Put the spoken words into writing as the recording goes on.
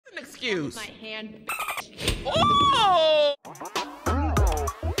excuse. My hand. Oh!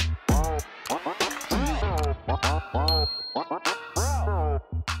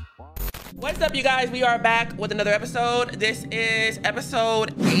 What's up, you guys? We are back with another episode. This is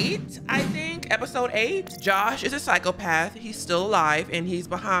episode 8, I think. Episode 8. Josh is a psychopath. He's still alive and he's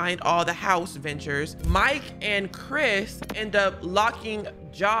behind all the house ventures. Mike and Chris end up locking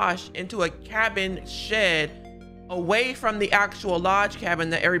Josh into a cabin shed away from the actual lodge cabin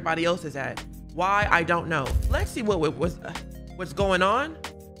that everybody else is at. Why? I don't know. Let's see what's going on.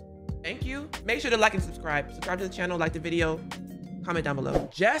 Thank you. Make sure to like and subscribe. Subscribe to the channel, like the video. Comment down below.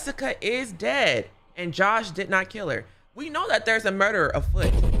 Jessica is dead and Josh did not kill her. We know that there's a murderer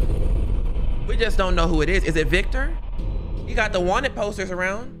afoot. We just don't know who it is. Is it Victor? He got the wanted posters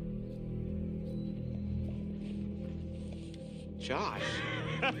around. Josh.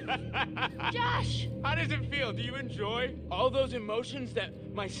 Josh! How does it feel? Do you enjoy all those emotions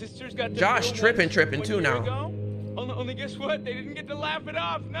that my sisters got to Josh feel tripping too now. Ago? Only guess what? They didn't get to laugh it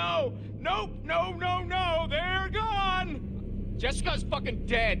off. No. Nope. No. They're gone. Jessica's fucking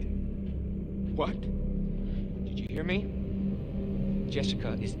dead. What? Did you hear me?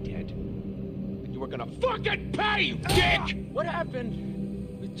 Jessica is dead. And you are gonna fucking pay, you dick! What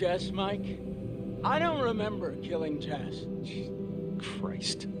happened with Jess, Mike? I don't remember killing Jess.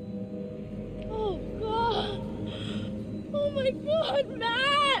 Christ. Oh, God. Oh, my God,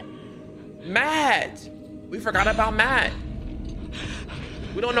 Matt! Matt! We forgot about Matt.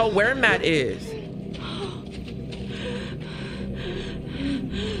 We don't know where Matt is.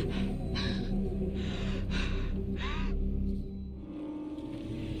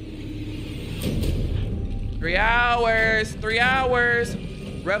 Three hours.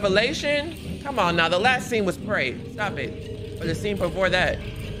 Revelation? Come on now, the last scene was Prey. Stop it. Or the scene before that.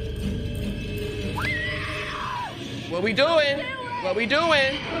 What we doing? What we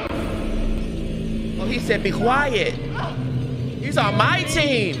doing? Oh, he said be quiet. He's on my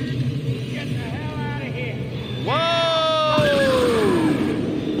team. Get the hell out of here. Whoa!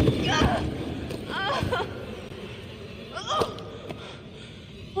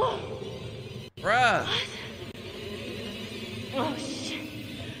 Bruh. Oh, shit.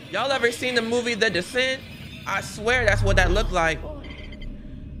 Y'all ever seen the movie The Descent? I swear that's what that looked like. All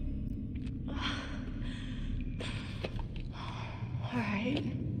right.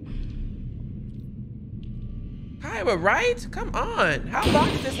 Kyra, right? Come on. How long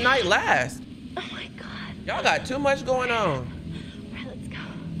does this night last? Oh, my God. Y'all got too much going on. All right, let's go.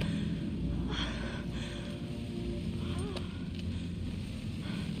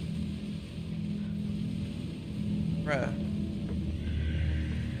 Bruh.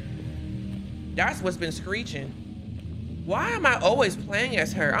 That's what's been screeching. Why am I always playing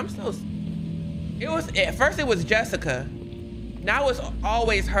as her? I'm so... At first it was Jessica. Now it's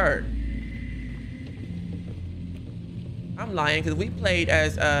always her. I'm lying because we played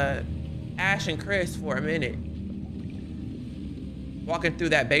as Ash and Chris for a minute. Walking through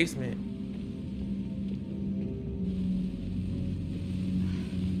that basement.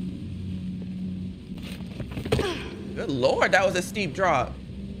 Good Lord, that was a steep drop.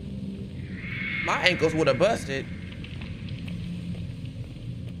 My ankles would have busted.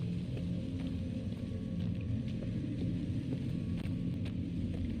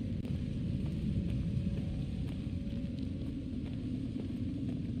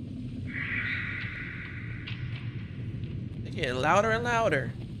 They're getting louder and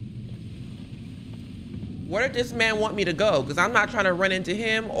louder. Where did this man want me to go? Because I'm not trying to run into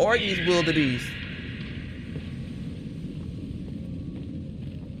him or these wildebeest.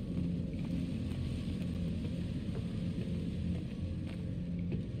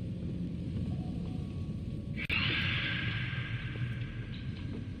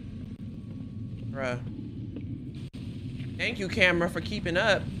 Bruh. Thank you, camera, for keeping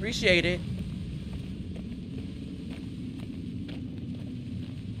up. Appreciate it.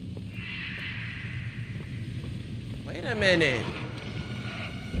 Wait a minute.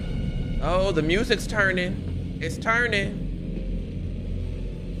 Oh, the music's turning. It's turning.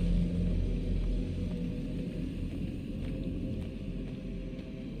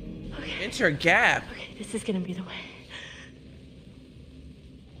 Okay. Enter gap. Okay, this is gonna be the way.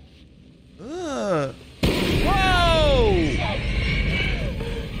 Ugh. Whoa!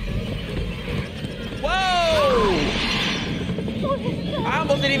 Whoa! I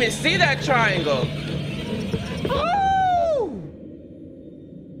almost didn't even see that triangle. Woo!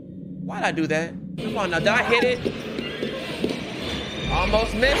 Why'd I do that? Come on now, did I hit it?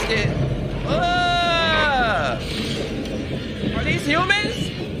 Almost missed it. Ugh! Are these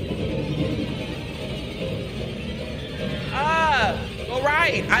humans? Ah! Go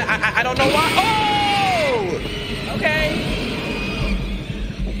right. I don't know why. Oh! Okay.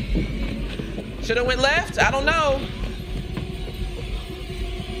 Should have went left? I don't know.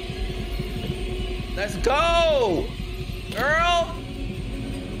 Let's go. Girl.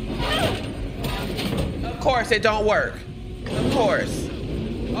 Of course it don't work. Of course.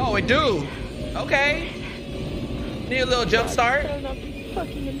 Oh, it do. Okay. Need a little jump start.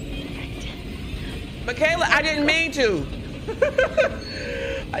 Michaela, I didn't mean to.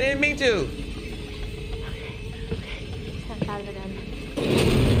 I didn't mean to. Snap out of it then.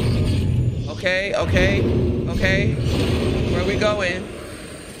 Okay, okay, okay. Where are we going?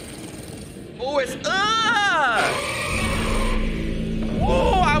 Oh, it's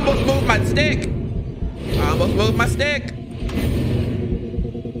Oh, I almost moved my stick. I almost moved my stick.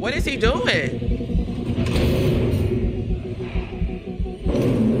 What is he doing?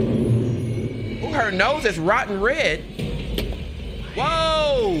 Ooh, her nose is rotten red.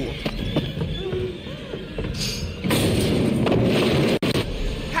 Whoa!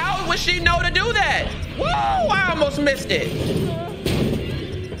 How would she know to do that? Whoa, I almost missed it.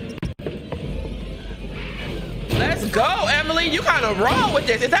 Let's go, Emily. You kind of raw with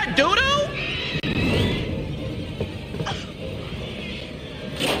this. Is that doo-doo?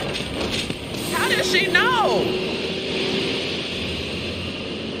 How did she know?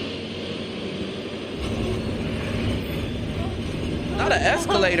 Not an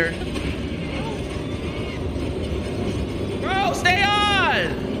escalator. Bro, stay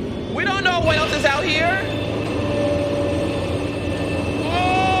on. We don't know what else is out here.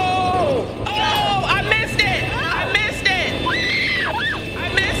 Oh, oh, I missed it. I missed it.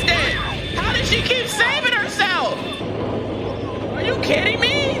 I missed it. How did she keep saving herself? Are you kidding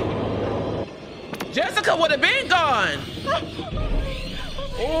me? Jessica would have been gone.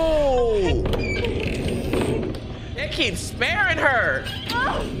 Oh. They keep sparing her.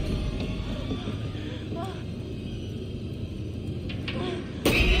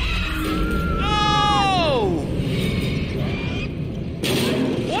 Oh!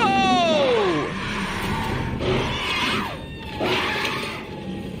 Whoa!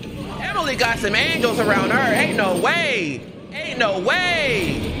 Emily got some angels around her. Ain't no way. Ain't no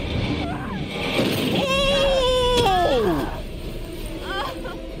way. Ooh!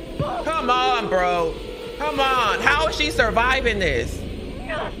 Come on, bro. Come on. How is she surviving this?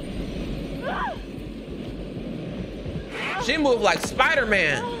 She moved like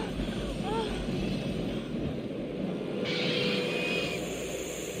Spider-Man.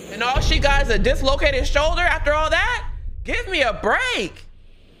 And all she got is a dislocated shoulder after all that? Give me a break.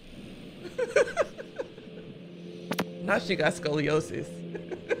 Now she got scoliosis.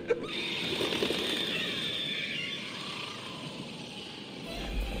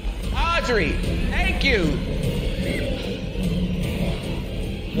 Audrey, thank you.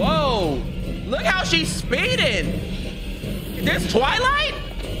 Whoa, look how she's speeding. This Twilight?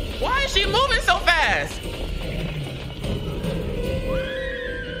 Why is she moving so fast?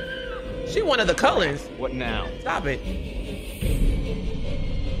 She one of the colors. What now? Stop it.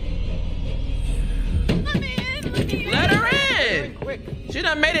 Let her in. Quick. She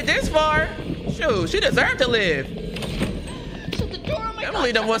done made it this far. Shoot, she deserved to live. Shut the door, oh my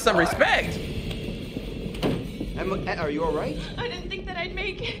Emily done want some respect. Emma, are you all right? I didn't think that I'd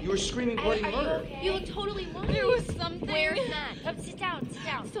make it. You were screaming bloody murder. You look totally fine. There was something. Where's Matt? Sit down, sit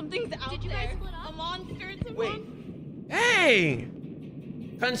down. Something's out Did you there. guys split up? A monster. It's a Wait. monster. Hey,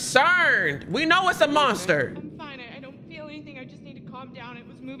 concerned. We know it's a monster. I'm fine. I don't feel anything. I just need to calm down. It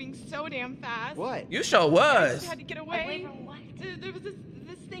was moving so damn fast. What? You sure I was. just had to get away. Away from what? There was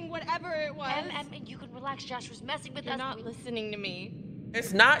this thing, whatever it was. You can relax. Josh was messing with You're us. not listening to me.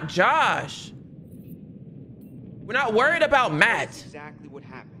 It's not Josh. We're not worried about Matt. That's exactly what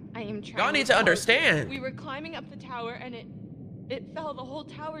happened. I am trying. Y'all need to understand. We were climbing up the tower and it fell. The whole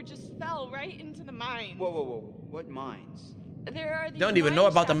tower just fell right into the mine. Whoa, whoa, whoa. What mines? There are these Don't even know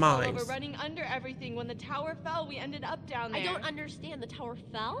about the shafts all mines. over, running under everything. When the tower fell, we ended up down there. I don't understand. The tower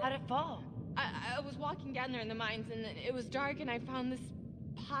fell? How'd it fall? I was walking down there in the mines and it was dark and I found this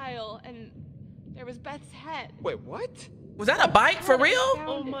pile and there was Beth's head. Wait, what? Was that a bite for real?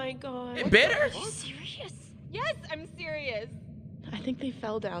 Oh my god. It bit her? Are you serious? Yes, I'm serious. I think they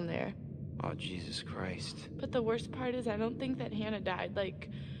fell down there. Oh, Jesus Christ. But the worst part is I don't think that Hannah died, like,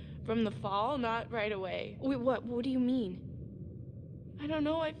 from the fall, not right away. Wait, what do you mean? I don't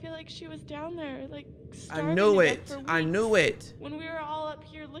know, I feel like she was down there, like, I starving knew to death it. for I weeks. knew it. When we were all up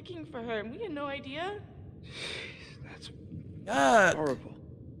here looking for her, and we had no idea. That's Yuck. horrible.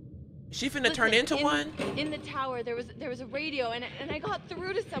 She finna turn into one? In the tower, there was a radio, and I got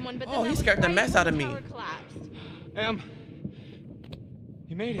through to someone, but then Oh, that he was scared the right mess when out of the me. tower collapsed.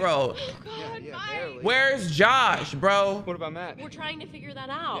 You made it. Bro, Yeah, barely. where's Josh, bro? What about Matt? We're trying to figure that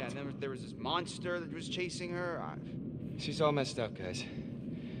out. Yeah, and then there was this monster that was chasing her. She's all messed up, guys.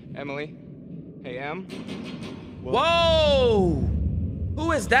 Emily? Hey, Em? Whoa!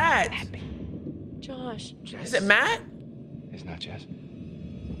 Who is that? Josh. Is it Matt? It's not Jess. Sorry,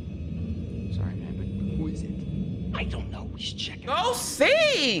 man, but who is it? I don't know. He's checking. Go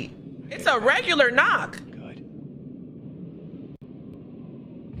see! It's a regular knock. Good.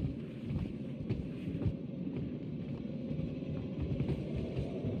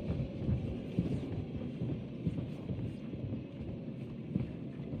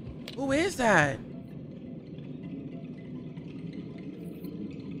 Who is that?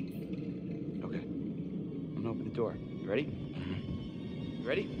 Okay. I'm gonna open the door. You ready? You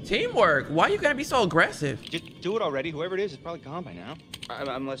ready? Teamwork. Why you gotta be so aggressive? Just do it already. Whoever it is probably gone by now.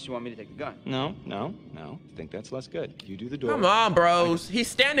 Unless you want me to take the gun. No. I think that's less good. You do the door. Come on, bros. He's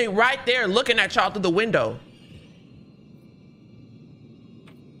standing right there looking at y'all through the window.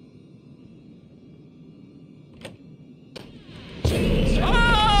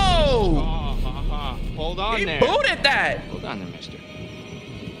 Oh! Hold on He there. booted that. Hold on there, mister.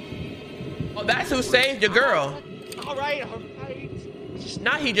 Oh, that's who saved your girl. All right.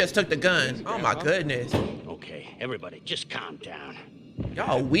 Now he just took the gun. Oh my goodness. Okay, everybody, just calm down.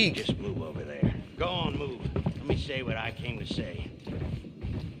 Y'all weak. Just move over there. Go on, move. Let me say what I came to say.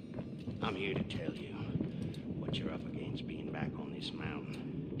 I'm here to tell you what you're up against being back on this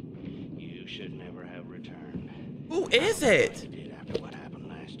mountain. You should never have returned. Who is it? You did after what happened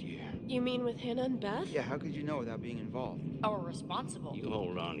last year. You mean with Hannah and Beth? Yeah, how could you know without being involved? Or responsible. You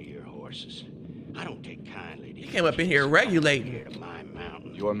hold on to your horses. I don't take kindly to He came up in here regulating. here to my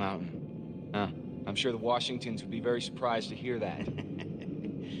mountain. Your mountain. Huh. I'm sure the Washingtons would be very surprised to hear that.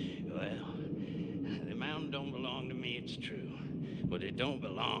 Well, the mountain don't belong to me, it's true. But it don't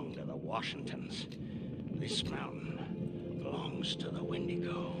belong to the Washingtons. This mountain belongs to the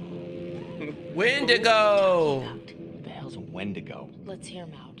Wendigo. Wendigo. What the hell's a Wendigo? Let's hear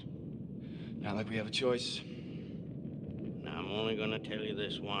him out. Not like we have a choice. Now, I'm only gonna tell you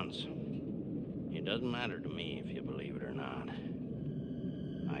this once. It doesn't matter to me if you believe it or not.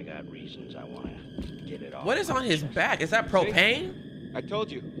 I got reasons I wanna get it off. What is my on his chest. back? Is that propane? I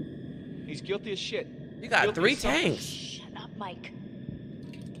told you. He's guilty as shit. He got Guilty 3 as something. tanks. Shut up, Mike.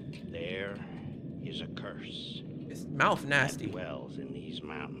 There is a curse His mouth that nasty. dwells in these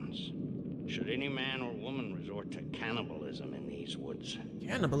mountains. Should any man or woman resort to cannibalism in these woods, the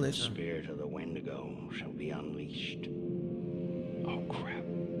Cannibalism. spirit of the Wendigo shall be unleashed. Oh, crap.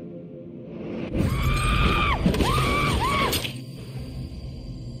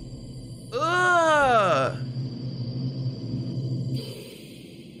 Ugh.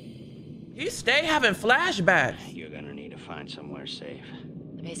 He stay having flashbacks. You're gonna need to find somewhere safe.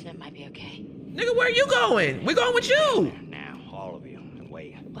 The basement might be okay. Nigga, where you going? We going with you. Now, all of you, and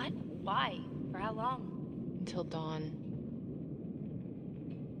wait. What? Why? For how long? Until dawn.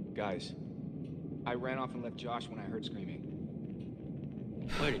 Guys, I ran off and left Josh when I heard screaming.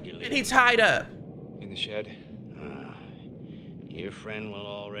 Where did you leave? And he tied up. In the shed. Your friend will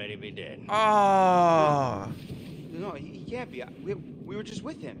already be dead. Oh, No, he can't be. We were just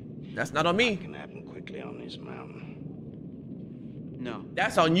with him. that's not on It me. can happen quickly on this mountain. No.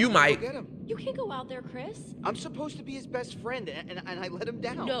 That's on you, Go Mike. get him. You can't go out there, Chris. I'm supposed to be his best friend, and I let him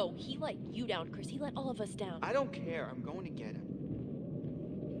down. No, he let you down, Chris. He let all of us down. I don't care. I'm going to get him.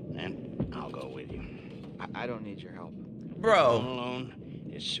 Then I'll go with you. I don't need your help. Going Bro, alone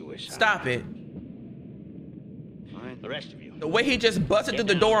is suicide. stop it. Fine. The rest of you. The way he just busted through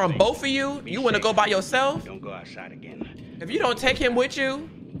the door on both of you, you want to go by yourself? Don't go outside again. If you don't take him with you,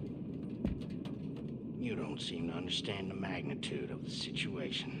 You don't seem to understand the magnitude of the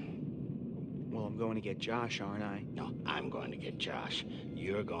situation. Well, I'm going to get Josh, aren't I? No, I'm going to get Josh.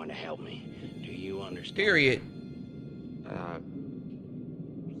 You're going to help me. Do you understand? period.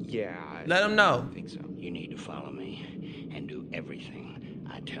 Yeah. Let him know. I think so. You need to follow me and do everything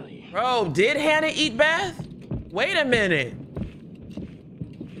I tell you. Bro, did Hannah eat Beth? Wait a minute.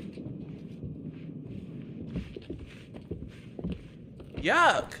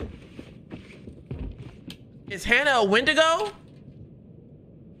 Yuck. Is Hannah a Wendigo?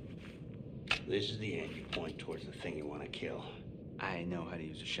 This is the end. You point towards the thing you want to kill. I know how to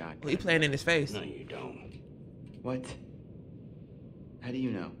use a shotgun. Well, he playing in his face. No, you don't. What? How do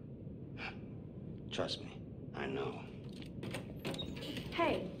you know? Trust me, I know.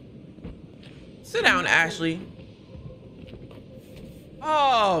 Hey, Sit down, Ashley.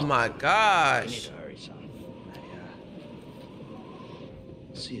 Oh my I need gosh. to hurry, son.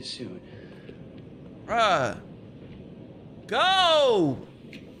 See you soon. Bruh. Go.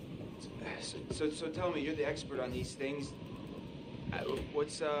 So tell me, you're the expert on these things.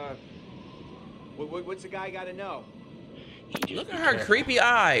 What's a guy got to know? Look at her creepy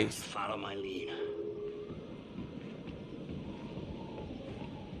eyes. Follow my lead.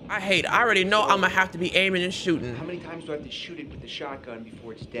 I already know I'm gonna have to be aiming and shooting. How many times do I have to shoot it with the shotgun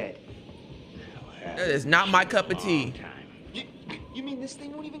before it's dead? That is not my cup of tea. You mean this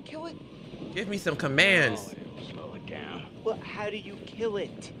thing won't even kill it? Give me some commands. Slow it down. Well, how do you kill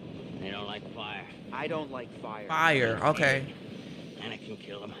it? They don't like fire. I don't like fire. Fire, okay. And it can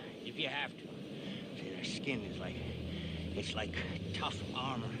kill them if you have to. See, their skin is like tough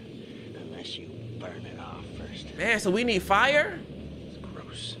armor, unless you burn it off first. Man, so we need fire? It's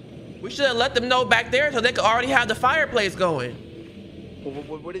gross. We should have let them know back there so they could already have the fireplace going.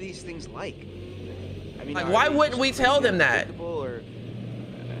 Well, what are these things like? I mean, Like, why wouldn't we tell them that? Or,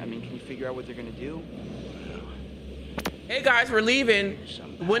 I mean, can you figure out what they're gonna do? Hey guys, we're leaving.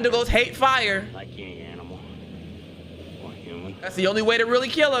 The Wendigos hate fire. Like any animal or human. That's the only way to really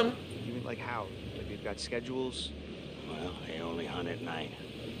kill them. You mean like how? Like they've got schedules? Well, they only hunt at night.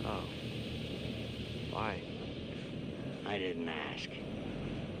 Oh. Why? I didn't ask.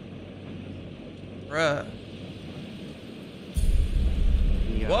 Bruh.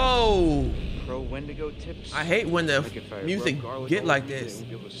 The, Whoa. Pro Wendigo tips? I hate when the Like if I music rub garlic get all like over you, this. They won't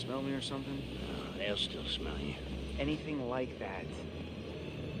be able to smell me or something? They'll still smell you. Anything like that.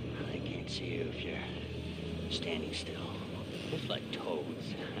 They can't see you if you're standing still. It's like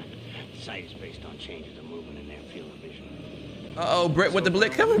toads. Sight is based on changes of movement in their field of vision. Uh-oh, Britt with the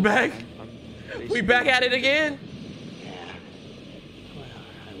blick coming back. I'm We back at it again? Yeah. Well,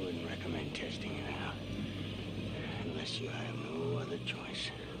 I wouldn't recommend testing it out. Unless you have no other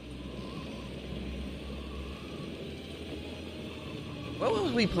choice. What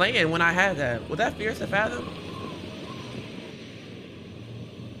was we playing when I had that? Was that Fears to Fathom?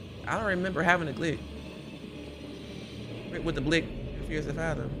 I don't remember having a glitch. Britt with the blick, Fears to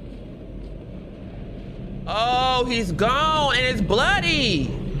Fathom. Oh, he's gone and it's bloody.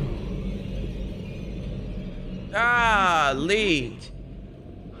 Golly.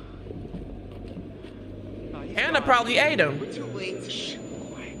 Hannah probably ate him. We're too late. Shh.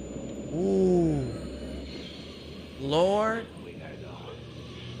 Ooh. Lord. We gotta go.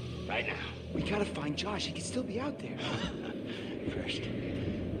 Right now. We gotta find Josh. He could still be out there. First,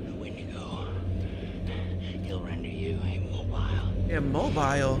 the Wendigo. He'll render you immobile.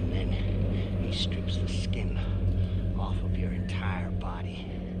 Immobile. Then he strips the skin off of your entire body,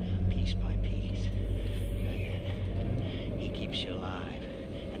 piece by piece. He keeps you alive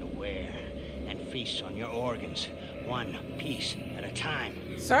and aware and feasts on your organs, one piece at a time.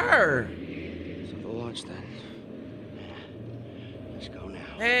 Sir. So the launch then. Let's go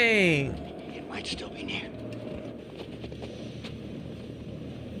now. Dang. It might still be near.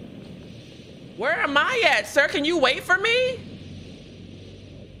 Where am I at, sir? Can you wait for me?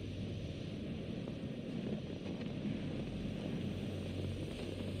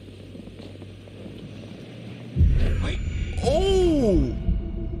 Wait, Ooh.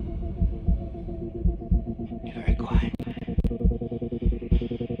 be very quiet.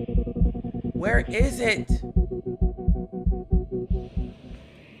 Where is it?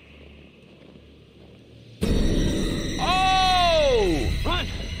 Oh! Run!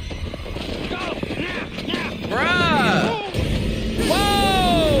 Go! Now! Now! Bruh!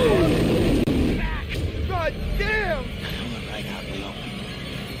 Whoa! Back! God damn! Coming right out below.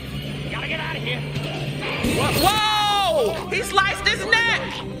 Gotta get out of here! Whoa! He sliced his neck!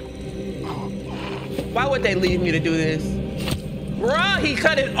 Why would they leave me to do this? Bruh, he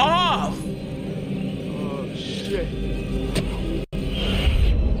cut it off! Oh, shit.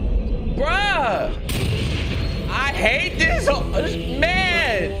 Bruh! I hate this,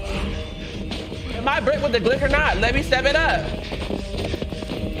 man! Am I Britt with the glick or not? Let me step it up.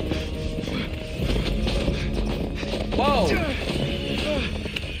 Whoa.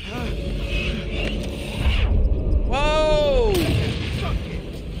 Whoa!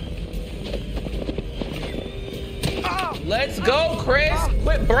 Let's go, Chris.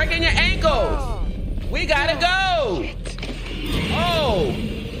 Quit breaking your ankles. We gotta go. Oh.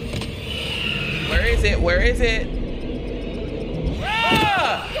 Where is it? Where is it?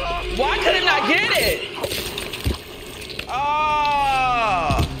 Ah! Why couldn't I get it?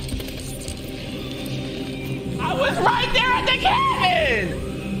 Oh. I was right there at the cabin.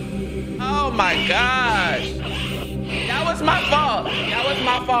 Oh my gosh. That was my fault. That was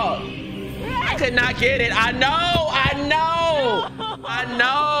my fault. I could not get it. I know. I know. I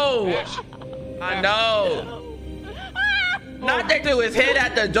know. I know. Nothing to his head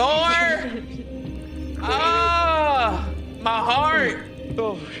at the door. Ah, my heart.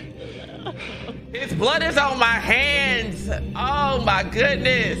 Oh, His blood is on my hands. Oh my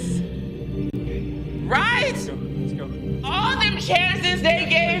goodness. Right? Let's go. All them chances they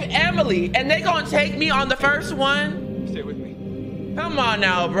gave Emily, and they gonna take me on the first one? Stay with me. Come on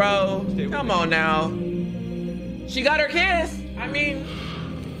now, bro. Stay with Come me. on now. She got her kiss. I mean,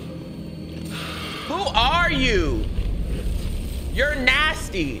 who are you? You're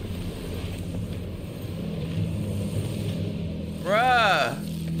nasty. Bruh.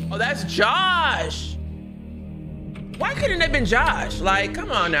 Oh, that's Josh. Why couldn't it have been Josh? Like,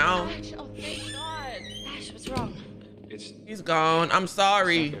 come on now. Ash, oh, thank God. Ash, what's wrong? It's He's gone. I'm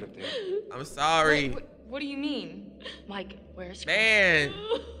sorry. good up there. I'm sorry. What do you mean? Mike, where's Man.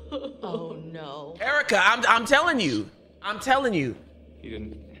 Oh no. Erica, I'm telling you. I'm telling you. He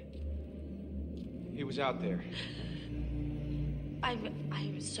didn't. He was out there.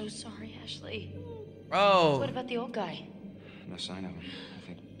 I'm so sorry, Ashley. What Bro. about the old guy? No sign of him. I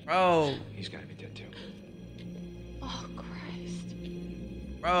think Bro. he's got to be dead too. Oh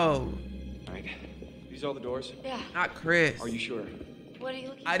Christ. Bro. All right. These all the doors? Yeah. Not Chris. Are you sure? What are you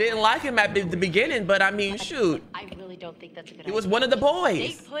looking I didn't like him at the beginning, but I mean, shoot. I really don't think that's a good He idea. was one of the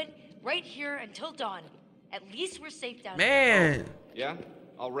boys. Stay put right here until dawn. At least we're safe down Man. Yeah?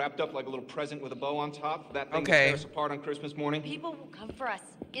 All wrapped up like a little present with a bow on top? That thing Okay. that tear us apart on Christmas morning? here. People will come for us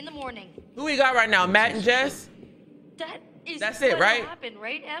in the morning. Who we got right now? Matt and Jess? That's it, what right? happened,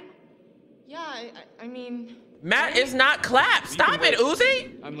 right, Em? Yeah, I mean, Matt is not clapped. Stop it,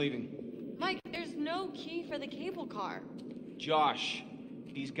 Uzi. I'm leaving. Mike, there's no key for the cable car. Josh.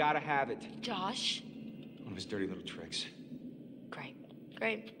 He's got to have it. Josh? One of his dirty little tricks. Great.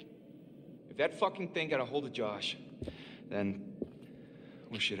 If that fucking thing got a hold of Josh, then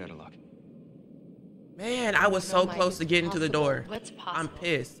we're shit out of luck. Man, I was so No, Mike, close to getting to the possible. door. What's possible? I'm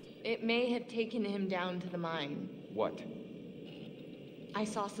pissed. It may have taken him down to the mine. What? I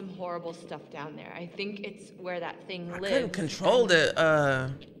saw some horrible stuff down there. I think it's where that thing I lives. couldn't control the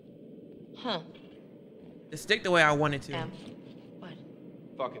Huh. stick the way I wanted to. Em? What?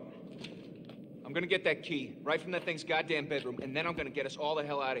 Fuck it. I'm gonna get that key right from that thing's goddamn bedroom, and then I'm gonna get us all the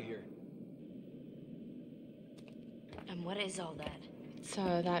hell out of here. And what is all that? It's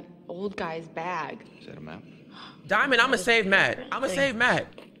that old guy's bag. Is that a map? Diamond, I'ma save Matt. I'ma save Matt.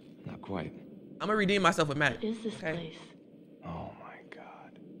 Not quite. I'ma redeem myself with Matt. What is this Okay. place? Oh my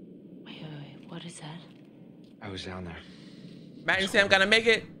god. Wait. What is that? I was down there. Matt and Sam gotta make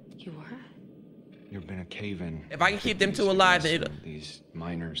it. You were? There'd been a cave-in. If I can keep them two alive, then it'll- These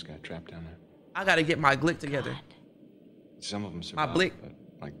miners got trapped down there. I gotta get my glick together. God. Some of them survived, blick. but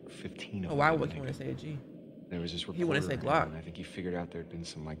like 15 of Oh, them. why didn't would make he want it. to say a G? There was this reporter. He wanna say Glock. and I think he figured out there'd been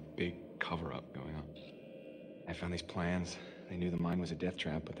some like big cover-up going on. I found these plans. They knew the mine was a death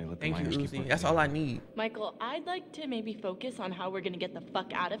trap, but they let the Thank you, miners keep Uzi. working That's it. all I need. Michael, I'd like to maybe focus on how we're gonna get the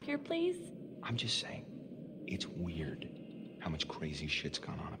fuck out of here, please. I'm just saying, it's weird how much crazy shit's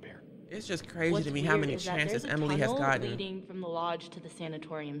gone on up here. It's just crazy What's to me how weird many is that chances there's a Emily has tunnel gotten. leading from the lodge to the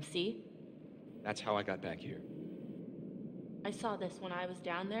sanatorium. See? That's how I got back here. I saw this when I was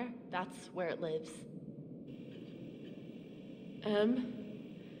down there. That's where it lives.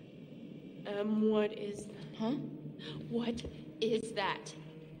 What is... Huh? What is that?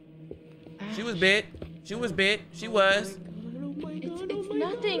 She was bit. She was bit. She was. It's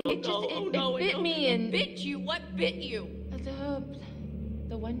nothing. It just it bit me and Bit you? What bit you?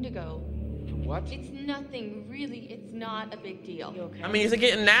 the Wendigo. What? It's nothing, really. It's not a big deal. You okay? I mean, is it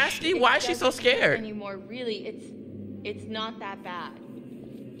getting nasty? Why is she so doesn't hurt scared? anymore? Really, it's not that bad.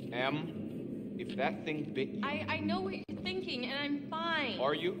 Em, if that thing bit you, I know what you're thinking, and I'm fine.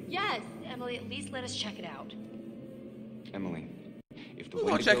 are you? Yes. Emily, at least let us check it out. Emily, if the We're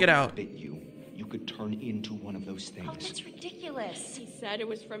gonna Wendigo check it out. bit you, you could turn into one of those Oh, things. that's ridiculous. He said it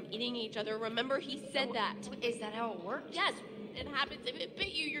was from eating each other. Remember, he said that. Is that how it works? Yes, it happens. If it bit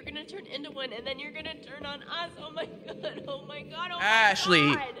you, you're gonna turn into one, and then you're gonna turn on us. Oh my god! Oh my god! Oh my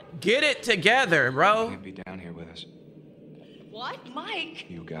Ashley, god. get it together, You bro. can't be down here with us. What? Mike!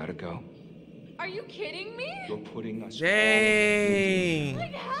 You gotta go. Are you kidding me? You're putting us Dang.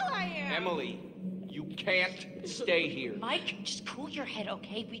 Like hell I am. Emily, you can't stay here. Mike, just cool your head,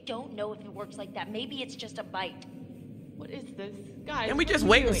 okay? We don't know if it works like that. Maybe it's just a bite. What is this, guys? Can we what just are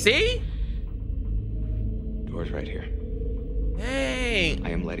wait you and doing? see? Door's right here. Dang. I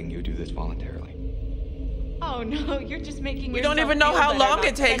am letting you do this voluntarily. Oh no, you're just making. We don't yourself even know feel how better long about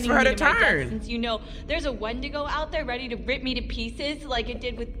it takes sending for her me to my death, turn. Since you know there's a Wendigo out there ready to rip me to pieces, like it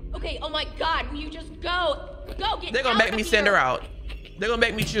did with. Okay. Oh my god! Will you just go? Go get. They're gonna out make me of send here. her out. They're gonna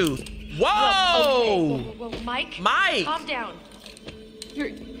make me choose. Whoa! Whoa, Mike! Mike! Calm down. You're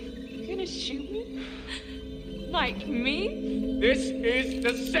gonna shoot me, Mike? Me? This is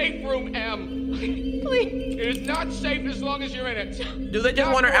the safe room, Em. Please. It is not safe as long as you're in it. Do they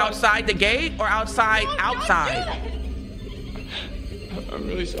just want her outside the gate or outside? I'm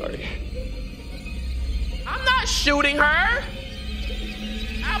really sorry. I'm not shooting her.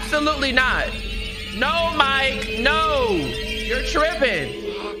 Absolutely not. No, Mike, no. You're tripping.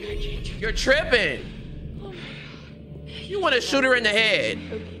 You're tripping. You want to shoot her in the head.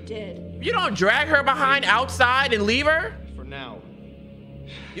 You did. You don't drag her behind outside and leave her. For now.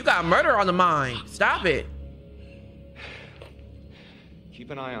 You got murder on the mind. Stop it.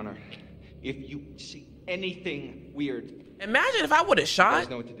 Keep an eye on her. If you see anything weird, Imagine if I would have you shot. guys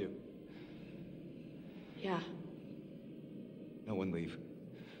know what to do. Yeah. No one leave.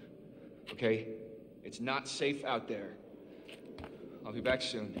 Okay? It's not safe out there. I'll be back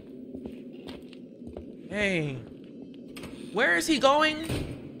soon. Hey, where is he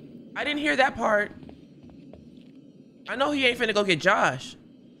going? I didn't hear that part. I know he ain't finna go get Josh.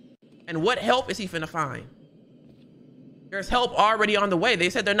 And what help is he finna find? There's help already on the way. They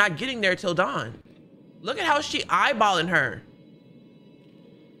said they're not getting there till dawn. Look at how she eyeballing her.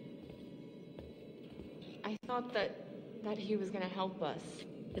 I thought that he was gonna help us.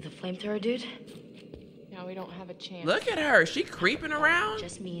 With a flamethrower, dude? Now we don't have a chance. Look at her. She creeping around.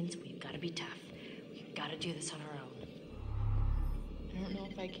 Just means we've got to be tough. We've got to do this on our own. I don't know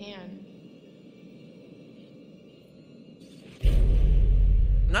if I can.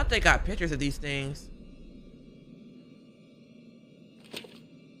 Not they got pictures of these things.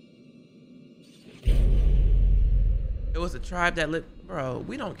 It was a tribe that lived. Bro,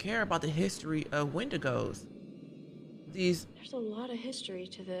 we don't care about the history of Wendigos. There's a lot of history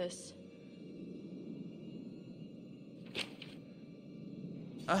to this.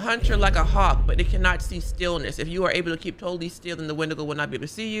 A hunter like a hawk, but it cannot see stillness. If you are able to keep totally still, then the Wendigo will not be able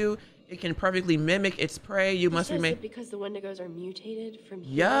to see you. It can perfectly mimic its prey. You must remain. Because the Wendigos are mutated from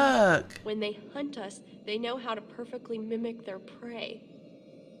humans. Yuck. When they hunt us, they know how to perfectly mimic their prey.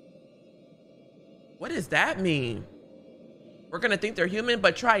 What does that mean? We're gonna think they're human,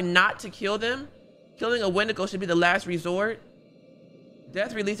 but try not to kill them? Killing a Wendigo should be the last resort.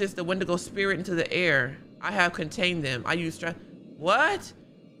 Death releases the Wendigo spirit into the air. I have contained them. I use what?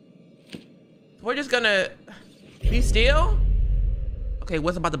 We're just gonna be still? Okay,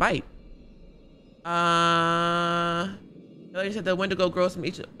 what's about the bite? You said the Wendigo grows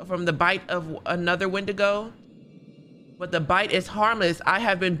from the bite of another Wendigo. But the bite is harmless. I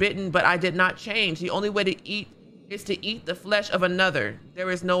have been bitten, but I did not change. The only way to eat is to eat the flesh of another. There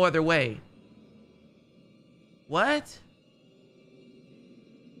is no other way. What?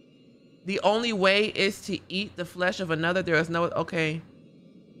 The only way is to eat the flesh of another. There is no, okay.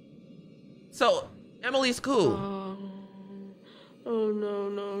 So Emily's cool. Oh no,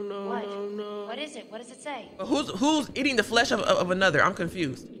 no, no, What? no, no. What is it? What does it say? But who's eating the flesh of another? I'm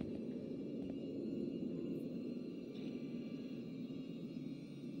confused.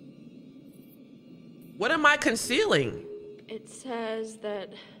 What am I concealing? It says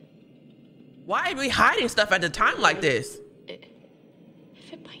that Why are we hiding stuff at a time like this?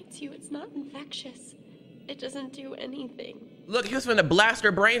 if it bites you, it's not infectious. It doesn't do anything. Look, he was finna blast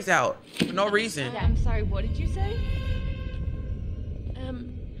her brains out for no reason. I'm sorry, what did you say?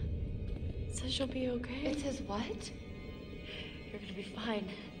 It says you'll be okay. It says what? You're gonna be fine.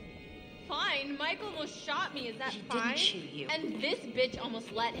 Fine. Michael almost shot me. Is that He fine? didn't shoot you. And this bitch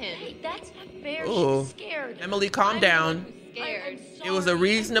almost let him. Hey, that's not fair. Ooh. She's scared. Emily, calm down. Scared. It was a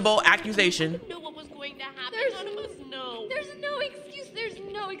reasonable accusation. I didn't know what was going to happen. None of us know. There's no excuse. There's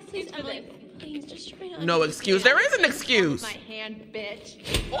no excuse for Emily, this. please just try to No excuse. There is an excuse. My hand, bitch.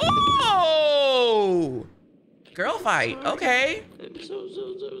 Oh! Girl fight. Okay. I'm so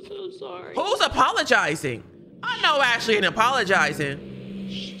sorry. Who's apologizing? I know Ashley ain't apologizing.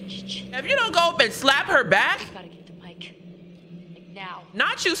 If you don't go up and slap her back, Gotta get to Mike. Like now.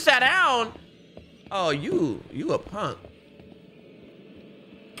 not you sat down. Oh, you a punk.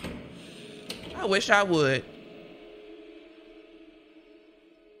 I wish I would.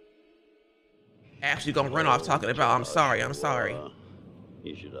 Ashley gonna run off talking about I'm sorry.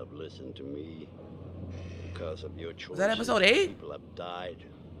 You should have listened to me. Because of your choice. Was that episode 8? People have died.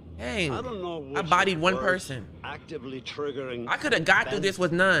 Dang. I don't know which I bodied is one worse, person. Actively triggering. I could have got through this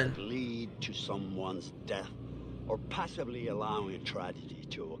with none. that lead to someone's death, or passively allowing a tragedy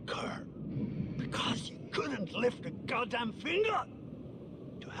to occur, because you couldn't lift a goddamn finger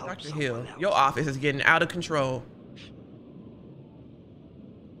to help Dr. someone Hill, else. your office is getting out of control.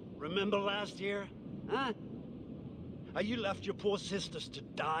 Remember last year, huh? How you left your poor sisters to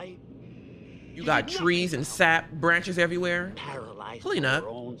die? You got trees and sap, branches everywhere. Paralyzed Clean by up.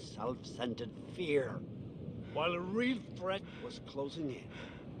 your own self-centered fear. while a real threat was closing in.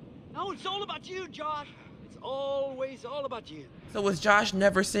 Now it's all about you, Josh. It's always all about you. So was Josh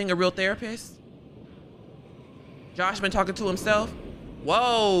never seeing a real therapist? Josh been talking to himself?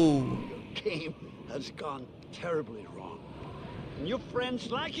 Whoa. Your game has gone terribly wrong. And your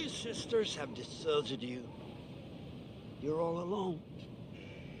friends, like your sisters, have deserted you. You're all alone.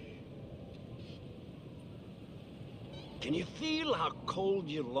 Can you feel how cold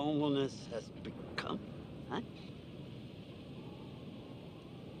your loneliness has become? Huh?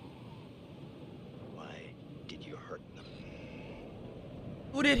 Why did you hurt them?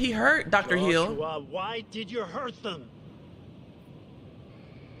 Who did he hurt, Dr. Hill? Joshua, why did you hurt them?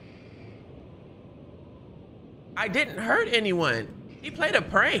 I didn't hurt anyone. He played a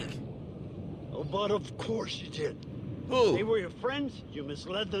prank. Oh, but of course you did. Who? They were your friends. You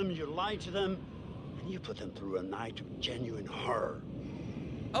misled them. You lied to them. And you put them through a night of genuine horror.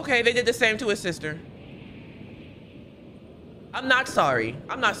 Okay, they did the same to his sister. I'm not sorry.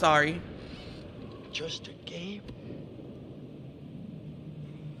 I'm not sorry. Just a game.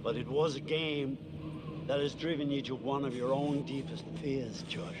 But it was a game that has driven you to one of your own deepest fears,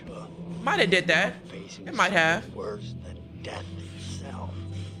 Joshua. Might have did that. It might have. Worse than death itself.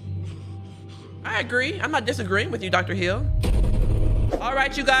 I agree. I'm not disagreeing with you, Dr. Hill. All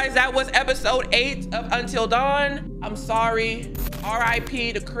right, you guys, that was episode 8 of Until Dawn. I'm sorry.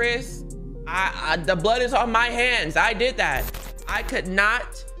 R.I.P. to Chris. The blood is on my hands. I did that. I could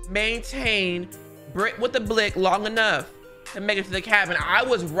not maintain Britt with the blick long enough to make it to the cabin. I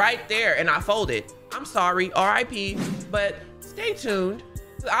was right there and I folded. I'm sorry, R.I.P. But stay tuned.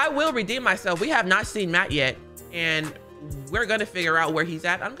 I will redeem myself. We have not seen Matt yet, and we're gonna figure out where he's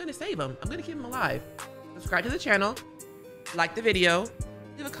at. I'm gonna save him. I'm gonna keep him alive. Subscribe to the channel, like the video,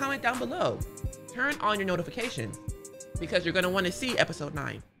 leave a comment down below. Turn on your notifications because you're gonna want to see episode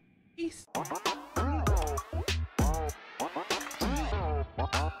 9. Peace.